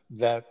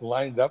that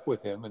lined up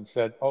with him and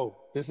said, "Oh,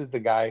 this is the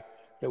guy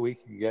that we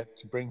can get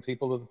to bring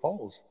people to the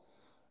polls."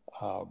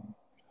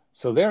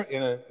 So they're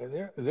in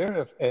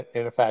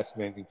a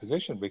fascinating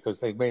position because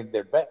they've made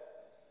their bet,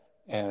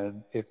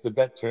 and if the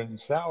bet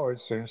turns sour,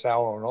 it turns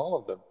sour on all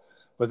of them.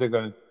 But they're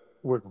going to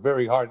work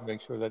very hard to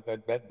make sure that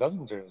that bet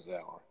doesn't turn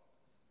sour.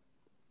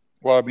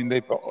 Well, I mean,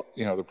 the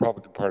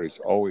Republican Party's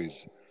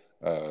always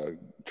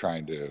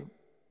trying to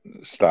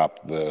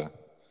stop the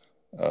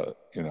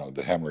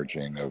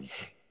hemorrhaging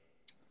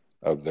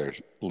of their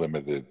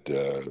limited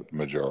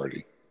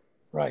majority.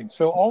 Right.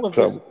 So all of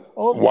this, So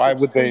all of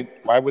this extreme,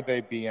 why would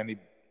they be any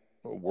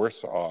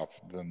worse off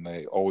than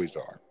they always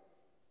are?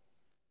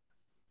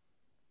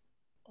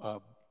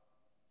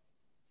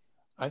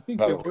 I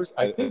think In they're other worse.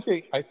 words,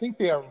 I think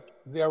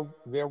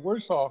they're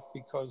worse off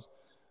because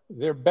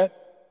their bet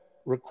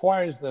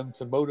requires them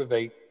to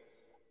motivate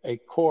a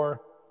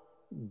core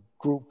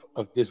group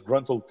of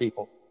disgruntled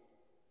people.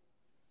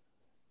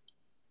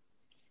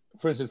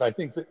 For instance, I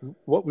think that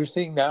what we're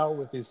seeing now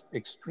with these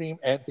extreme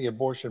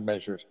anti-abortion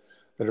measures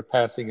that are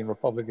passing in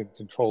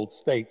Republican-controlled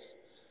states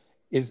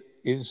is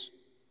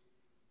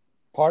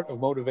part of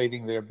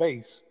motivating their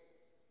base,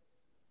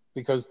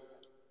 because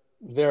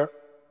their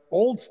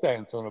old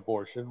stance on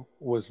abortion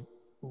was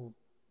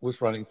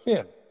running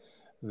thin.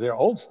 Their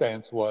old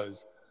stance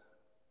was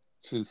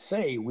to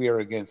say we are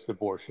against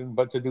abortion,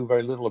 but to do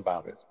very little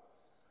about it,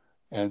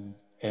 and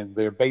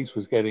their base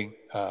was getting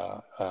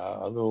a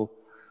little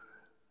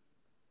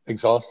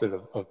exhausted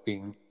of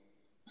being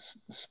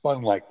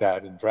spun like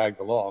that and dragged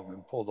along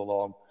and pulled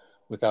along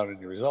without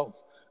any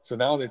results. So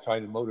now they're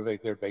trying to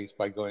motivate their base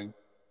by going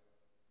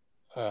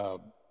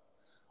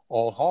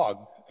all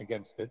hog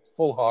against it,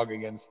 full hog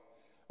against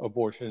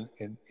abortion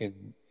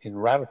in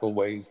radical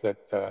ways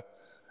that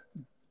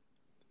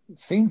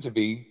seem to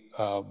be,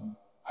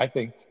 I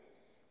think,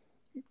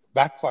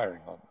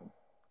 backfiring on them.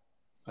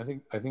 I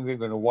think they're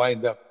going to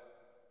wind up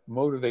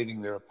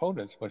motivating their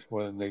opponents much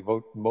more than they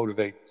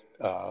motivate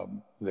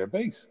their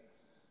base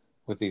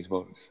with these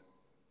moves.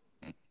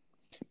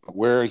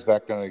 where is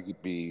that going to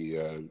be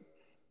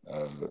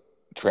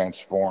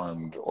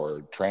transformed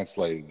or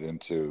translated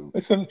into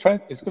It's going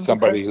to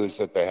somebody who's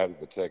at the head of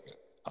the ticket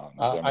on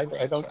the I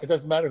Democrat don't. side? It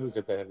doesn't matter who's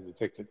at the head of the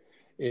ticket.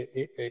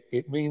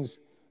 It means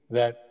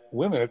that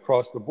women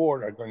across the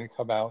board are going to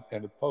come out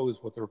and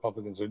oppose what the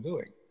Republicans are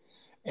doing,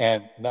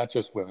 and not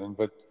just women,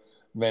 but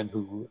men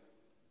who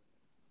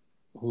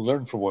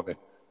learn from women.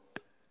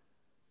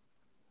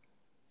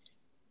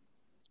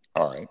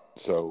 All right.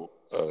 So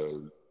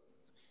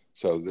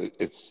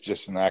it's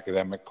just an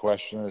academic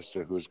question as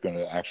to who's going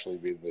to actually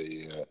be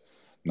the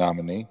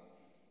nominee.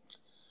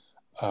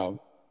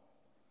 Probably.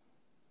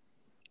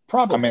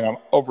 I mean, I'm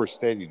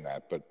overstating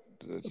that, but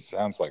it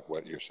sounds like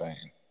what you're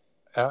saying.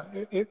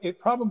 It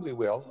probably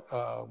will.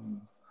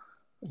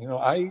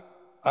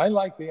 I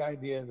like the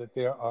idea that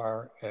there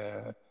are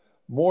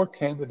more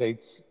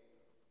candidates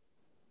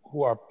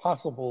who are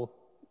possible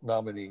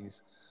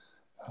nominees,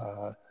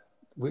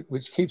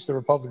 which keeps the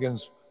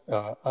Republicans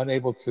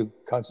unable to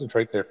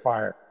concentrate their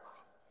fire.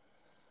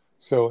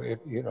 So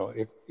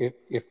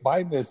if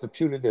Biden is the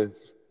putative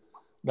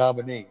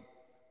nominee,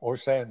 or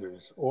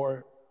Sanders,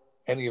 or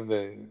any of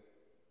the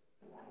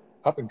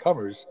up and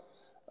comers,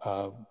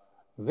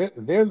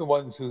 they're the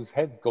ones whose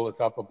heads goes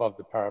up above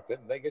the parapet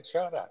and they get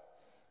shot at.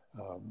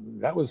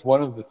 That was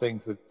one of the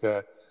things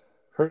that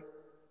hurt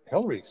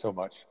Hillary so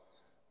much.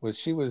 Was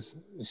she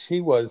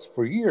was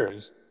for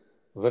years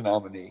the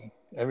nominee.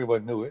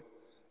 Everyone knew it,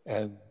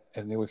 and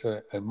there was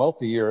a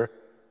multi-year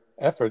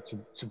effort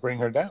to bring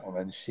her down,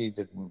 and she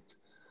didn't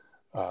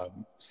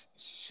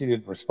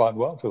respond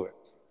well to it.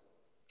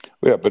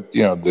 Yeah, but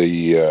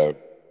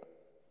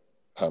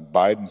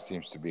Biden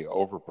seems to be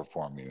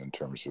overperforming in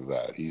terms of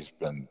that. He's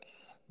been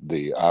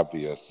the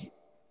obvious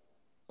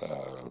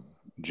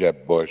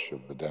Jeb Bush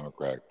of the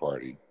Democratic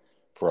Party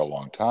for a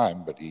long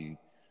time, but he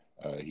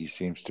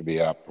seems to be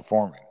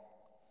outperforming.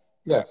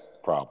 Yes.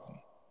 That problem.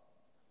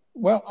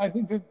 Well, I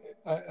think that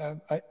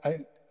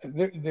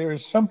there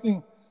is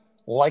something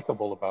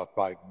likable about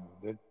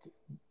Biden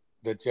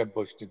that Jeb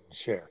Bush didn't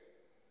share.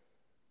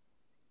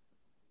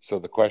 So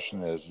the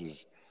question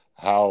is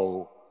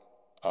how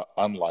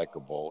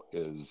unlikable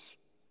is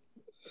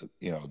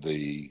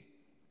the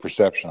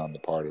perception on the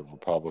part of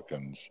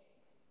Republicans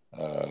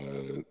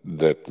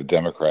that the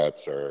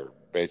Democrats are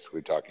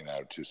basically talking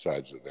out of two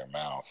sides of their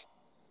mouth,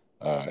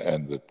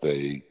 and that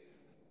they're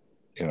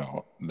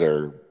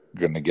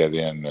going to get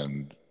in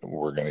and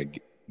we're going to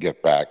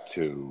get back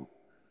to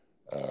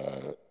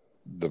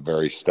the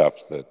very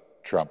stuff that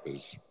Trump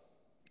is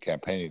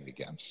campaigning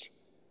against,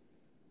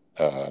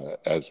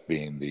 as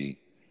being the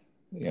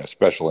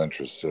special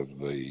interests of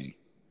the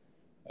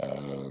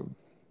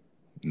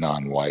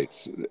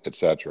non-whites,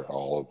 etc.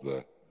 All of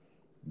the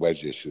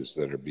wedge issues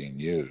that are being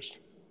used.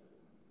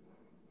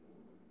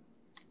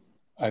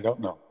 I don't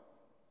know.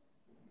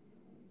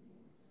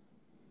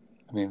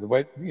 I mean, the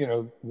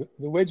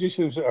wedge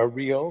issues are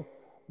real.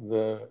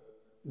 The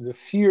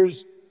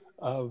fears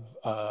of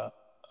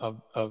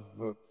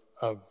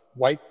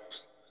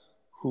whites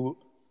who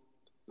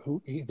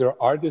either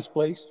are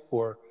displaced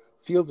or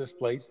feel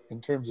displaced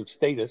in terms of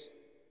status,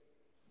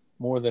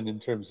 more than in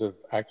terms of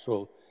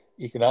actual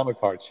economic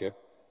hardship.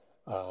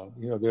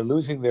 They're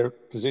losing their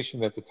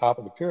position at the top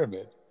of the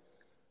pyramid.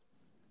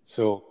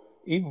 So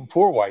even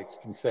poor whites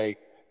can say,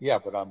 "Yeah,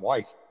 but I'm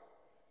white,"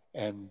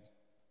 and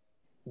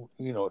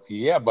if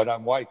 "yeah, but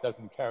I'm white"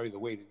 doesn't carry the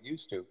weight it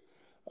used to.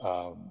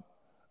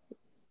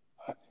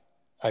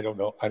 I don't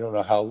know. I don't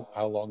know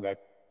how long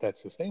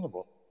that's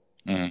sustainable.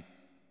 Mm-hmm.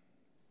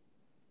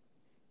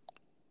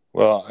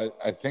 Well,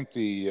 I think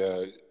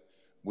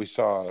we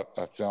saw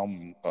a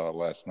film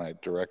last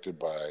night directed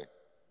by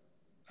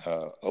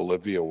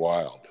Olivia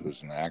Wilde,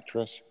 who's an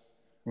actress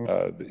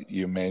that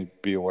you may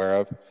be aware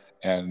of,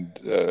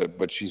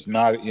 but she's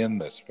not in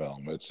this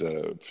film. It's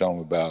a film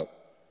about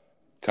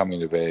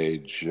coming of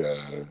age,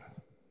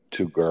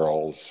 two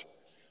girls,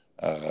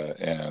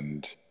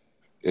 and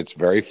it's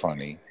very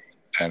funny,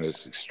 and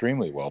it's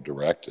extremely well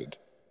directed.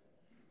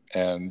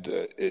 And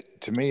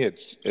to me,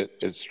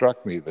 it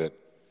struck me that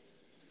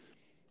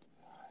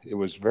it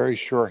was very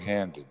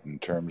sure-handed in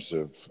terms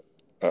of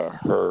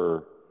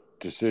her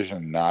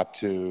decision not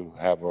to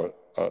have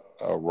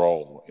a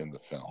role in the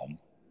film,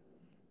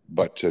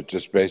 but to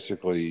just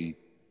basically,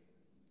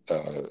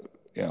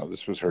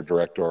 this was her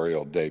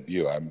directorial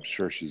debut. I'm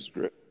sure she's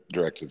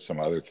directed some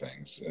other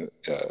things,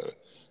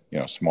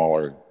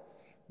 smaller,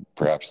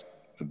 perhaps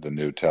the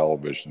new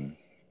television,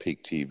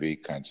 peak TV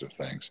kinds of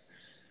things.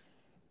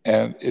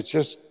 And it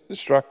just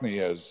struck me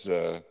as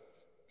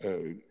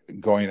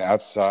going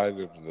outside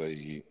of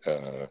the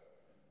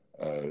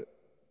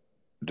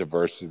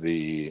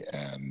diversity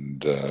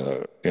and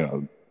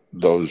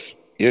those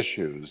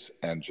issues,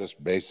 and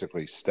just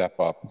basically step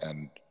up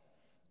and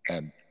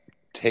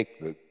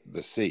take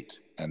the seat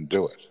and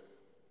do it.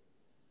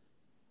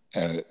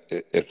 And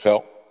it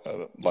felt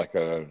like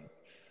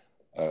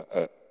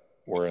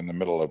we're in the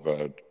middle of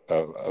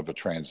a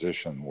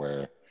transition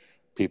where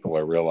people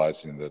are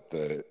realizing that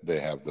they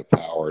have the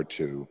power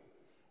to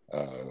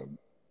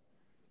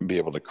be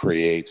able to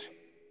create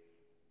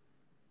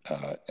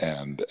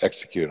and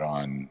execute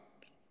on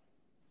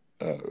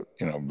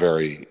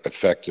very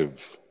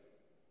effective,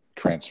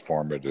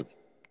 transformative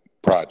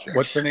projects.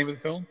 What's the name of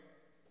the film?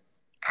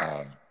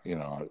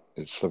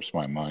 It slips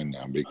my mind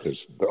now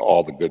because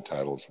all the good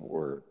titles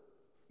were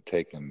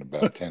taken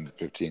about 10 to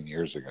 15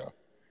 years ago.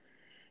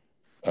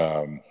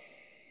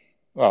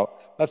 Well,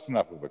 that's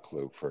enough of a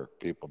clue for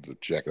people to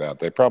check it out.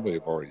 They probably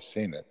have already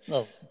seen it.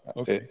 Oh,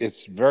 okay.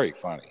 It's very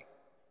funny.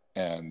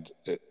 And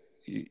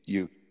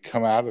you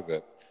come out of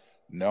it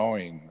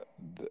knowing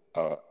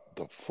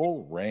the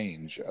full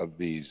range of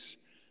these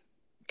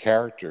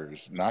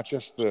characters, not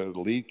just the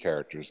lead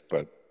characters,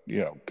 but,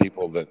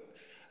 people that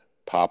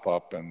pop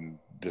up and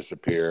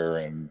disappear,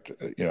 and,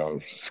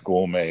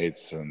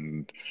 schoolmates,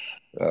 and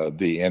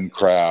the in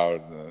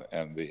crowd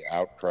and the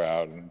out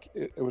crowd. And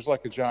it was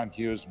like a John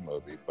Hughes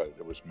movie, but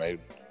it was made,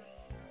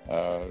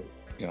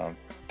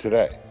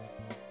 today.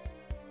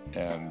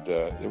 And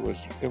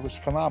it was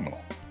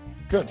phenomenal.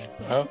 Good.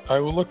 I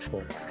will look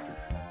for it.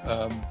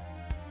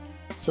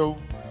 So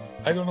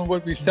I don't know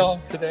what we saw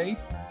today,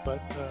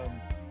 but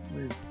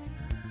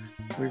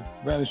we've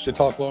managed to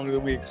talk longer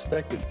than we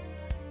expected,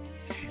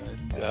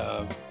 and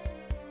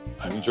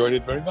I've enjoyed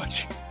it very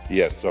much.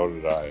 Yes, so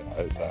did I,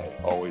 as I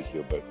always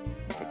do, but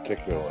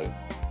particularly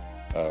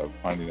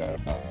finding out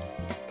how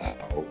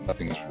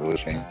nothing has really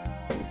changed.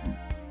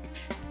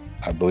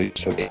 I believe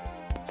so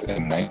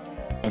in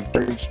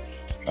 1930s.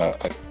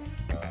 I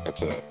think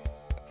that's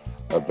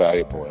a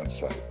valuable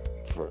insight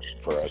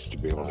for us to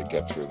be able to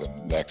get through the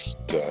next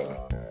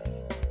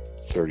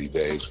 30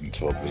 days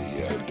until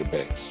the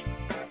debates.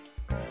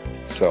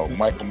 So,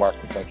 Michael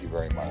Markman, thank you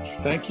very much.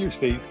 Thank you,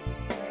 Steve.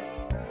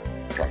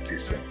 Talk to you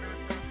soon.